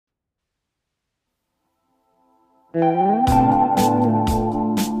Hi,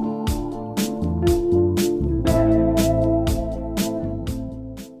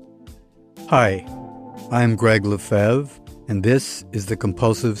 I'm Gregg LeFevre, and this is The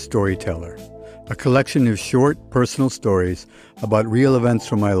Compulsive Storyteller, a collection of short, personal stories about real events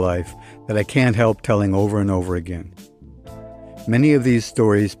from my life that I can't help telling over and over again. Many of these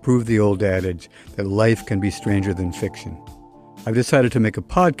stories prove the old adage that life can be stranger than fiction. I've decided to make a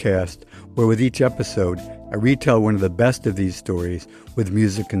podcast where with each episode, I retell one of the best of these stories with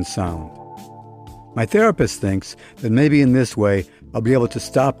music and sound. My therapist thinks that maybe in this way, I'll be able to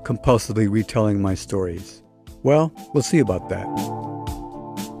stop compulsively retelling my stories. Well, we'll see about that.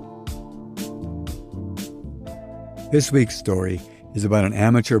 This week's story is about an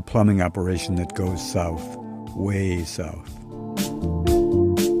amateur plumbing operation that goes south, way south.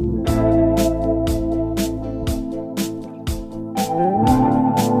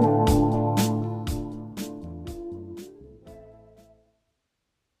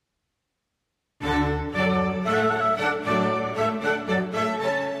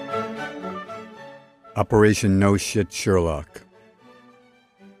 Operation No Shit Sherlock.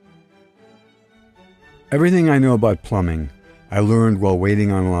 Everything I know about plumbing, I learned while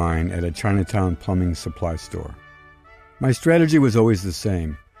waiting online at a Chinatown plumbing supply store. My strategy was always the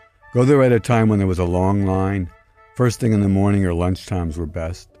same. Go there at a time when there was a long line. First thing in the morning or lunchtimes were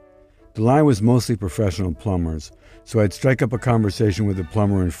best. The line was mostly professional plumbers, so I'd strike up a conversation with the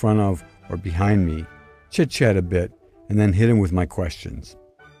plumber in front of or behind me, chit-chat a bit, and then hit him with my questions.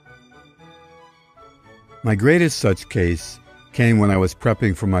 My greatest such case came when I was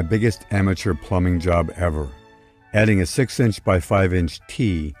prepping for my biggest amateur plumbing job ever, adding a 6-inch by 5-inch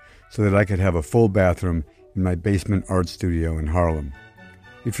T so that I could have a full bathroom in my basement art studio in Harlem.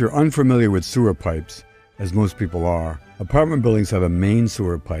 If you're unfamiliar with sewer pipes, as most people are, apartment buildings have a main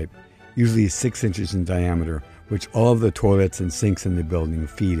sewer pipe, usually 6 inches in diameter, which all of the toilets and sinks in the building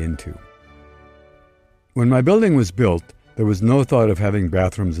feed into. When my building was built, there was no thought of having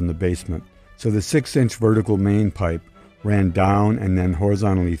bathrooms in the basement, so the 6-inch vertical main pipe ran down and then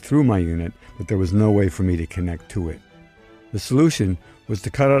horizontally through my unit, but there was no way for me to connect to it. The solution was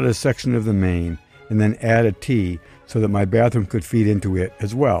to cut out a section of the main and then add a T so that my bathroom could feed into it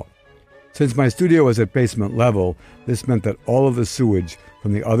as well. Since my studio was at basement level, this meant that all of the sewage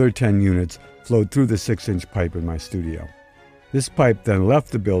from the other 10 units flowed through the 6-inch pipe in my studio. This pipe then left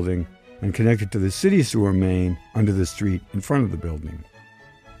the building and connected to the city sewer main under the street in front of the building.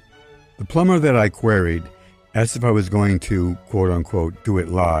 The plumber that I queried asked if I was going to, quote-unquote, do it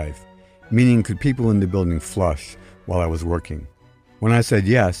live, meaning could people in the building flush while I was working. When I said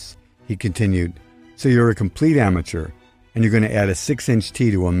yes, he continued, so you're a complete amateur, and you're going to add a 6-inch T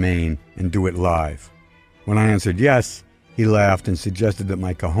to a main and do it live. When I answered yes, he laughed and suggested that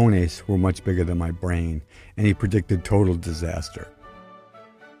my cojones were much bigger than my brain, and he predicted total disaster.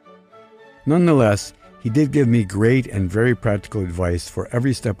 Nonetheless, he did give me great and very practical advice for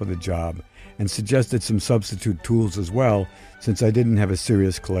every step of the job and suggested some substitute tools as well, since I didn't have a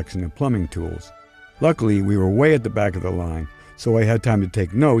serious collection of plumbing tools. Luckily, we were way at the back of the line, so I had time to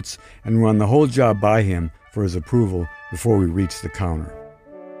take notes and run the whole job by him for his approval before we reached the counter.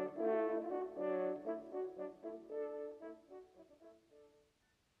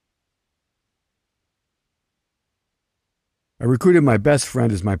 I recruited my best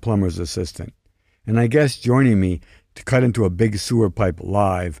friend as my plumber's assistant. And I guess joining me to cut into a big sewer pipe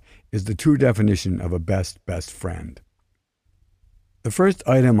live is the true definition of a best friend. The first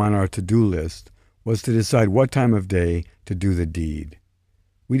item on our to-do list was to decide what time of day to do the deed.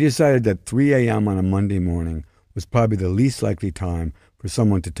 We decided that 3 a.m. on a Monday morning was probably the least likely time for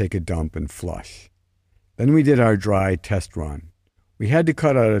someone to take a dump and flush. Then we did our dry test run. We had to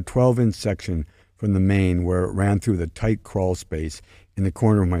cut out a 12-inch section from the main where it ran through the tight crawl space in the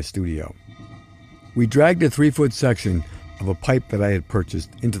corner of my studio. We dragged a 3-foot section of a pipe that I had purchased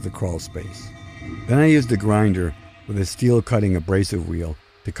into the crawl space. Then I used a grinder with a steel cutting abrasive wheel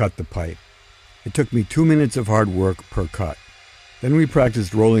to cut the pipe. It took me 2 minutes of hard work per cut. Then we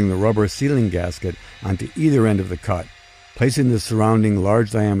practiced rolling the rubber sealing gasket onto either end of the cut, placing the surrounding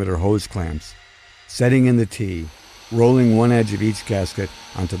large diameter hose clamps, setting in the T, rolling one edge of each gasket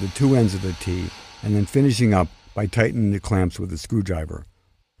onto the 2 ends of the T, and then finishing up by tightening the clamps with a screwdriver.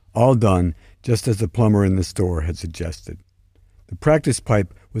 All done just as the plumber in the store had suggested. The practice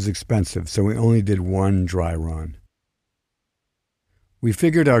pipe was expensive, so we only did one dry run. We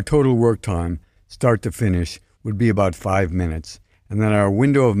figured our total work time, start to finish, would be about 5 minutes, and that our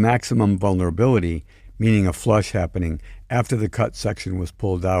window of maximum vulnerability, meaning a flush happening after the cut section was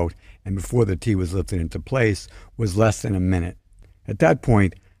pulled out and before the T was lifted into place, was less than a minute. At that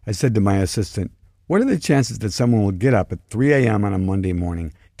point, I said to my assistant, What are the chances that someone will get up at 3 a.m. on a Monday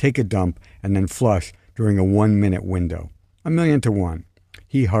morning, take a dump, and then flush during a 1-minute window? 1,000,000 to 1.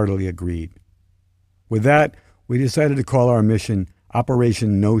 He heartily agreed. With that, we decided to call our mission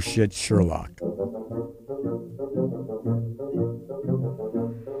Operation No Shit Sherlock.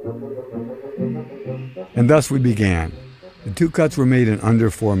 And thus we began. The 2 cuts were made in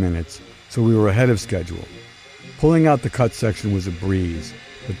under 4 minutes, so we were ahead of schedule. Pulling out the cut section was a breeze,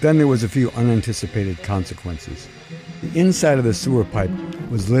 but then there was a few unanticipated consequences. The inside of the sewer pipe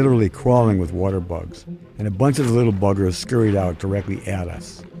was literally crawling with water bugs, and a bunch of the little buggers scurried out directly at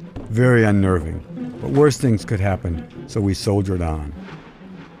us. Very unnerving, but worse things could happen, so we soldiered on.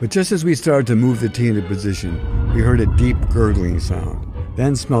 But just as we started to move the tea into position, we heard a deep gurgling sound,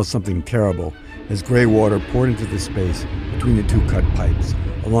 then smelled something terrible as gray water poured into the space between the 2 cut pipes,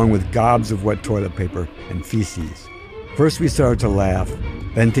 along with gobs of wet toilet paper and feces. First we started to laugh,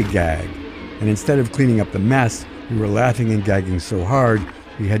 then to gag, and instead of cleaning up the mess, we were laughing and gagging so hard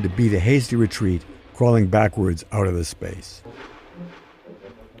we had to beat a hasty retreat, crawling backwards out of the space.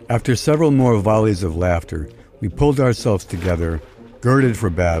 After several more volleys of laughter, we pulled ourselves together, girded for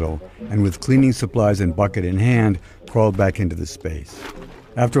battle, and with cleaning supplies and bucket in hand, crawled back into the space.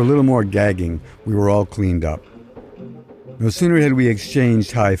 After a little more gagging, we were all cleaned up. No sooner had we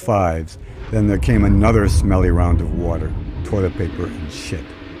exchanged high fives than there came another smelly round of water, toilet paper, and shit.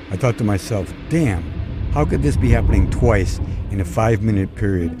 I thought to myself, damn, how could this be happening twice in a 5-minute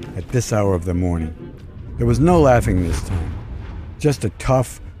period at this hour of the morning? There was no laughing this time. Just a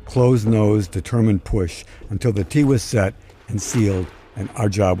tough, closed-nosed, determined push until the tea was set and sealed and our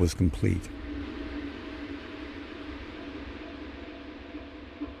job was complete.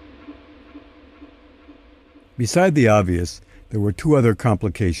 Beside the obvious, there were 2 other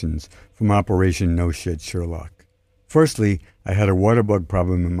complications from Operation No Shit Sherlock. Firstly, I had a water bug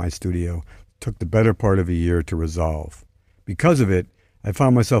problem in my studio that took the better part of a year to resolve. Because of it, I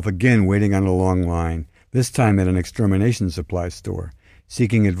found myself again waiting on a long line, this time at an extermination supply store,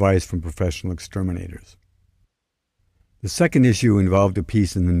 seeking advice from professional exterminators. The second issue involved a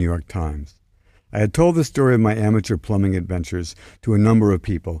piece in the New York Times. I had told the story of my amateur plumbing adventures to a number of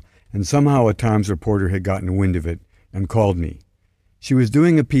people, and somehow a Times reporter had gotten wind of it and called me. She was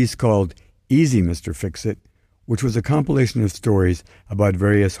doing a piece called Easy, Mr. Fix-It, which was a compilation of stories about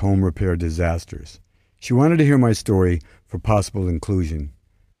various home repair disasters. She wanted to hear my story for possible inclusion.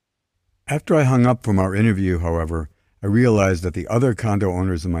 After I hung up from our interview, however, I realized that the other condo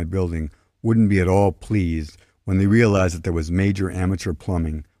owners in my building wouldn't be at all pleased when they realized that there was major amateur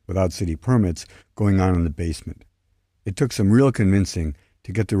plumbing, without city permits, going on in the basement. It took some real convincing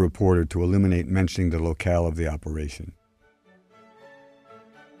to get the reporter to eliminate mentioning the locale of the operation.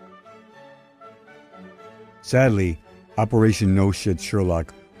 Sadly, Operation No Shit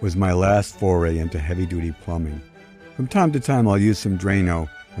Sherlock was my last foray into heavy-duty plumbing. From time to time I'll use some Drano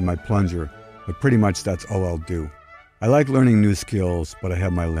and my plunger, but pretty much that's all I'll do. I like learning new skills, but I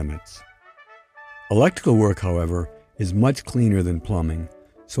have my limits. Electrical work, however, is much cleaner than plumbing,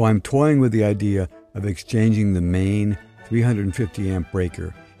 so I'm toying with the idea of exchanging the main 350-amp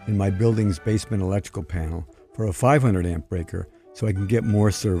breaker in my building's basement electrical panel for a 500-amp breaker so I can get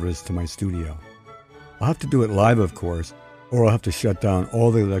more service to my studio. I'll have to do it live, of course, or I'll have to shut down all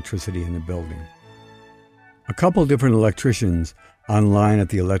the electricity in the building. A couple different electricians online at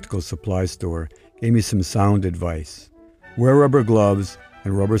the electrical supply store gave me some sound advice. Wear rubber gloves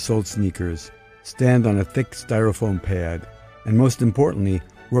and rubber-soled sneakers, stand on a thick styrofoam pad, and most importantly,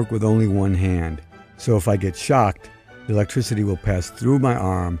 work with only one hand, so if I get shocked, the electricity will pass through my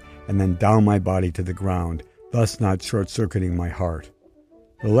arm and then down my body to the ground, thus not short-circuiting my heart.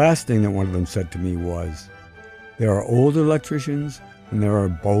 The last thing that one of them said to me was, there are old electricians and there are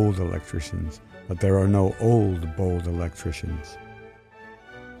bold electricians, but there are no old, bold electricians.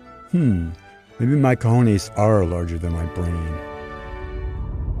 Maybe my cojones are larger than my brain.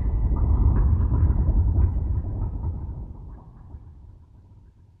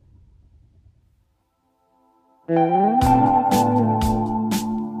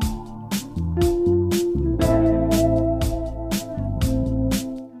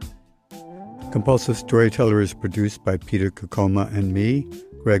 Compulsive Storyteller is produced by Peter Kokoma and me,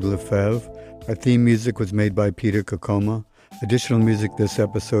 Gregg LeFevre. Our theme music was made by Peter Kokoma. Additional music this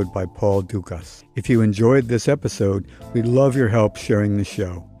episode by Paul Dukas. If you enjoyed this episode, we'd love your help sharing the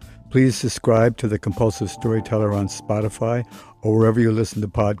show. Please subscribe to The Compulsive Storyteller on Spotify or wherever you listen to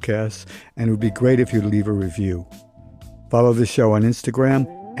podcasts, and it would be great if you'd leave a review. Follow the show on Instagram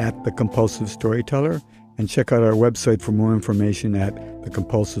at The Compulsive Storyteller, and check out our website for more information at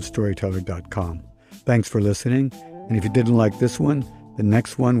thecompulsivestoryteller.com. Thanks for listening, and if you didn't like this one, The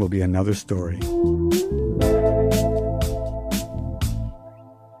next one will be another story.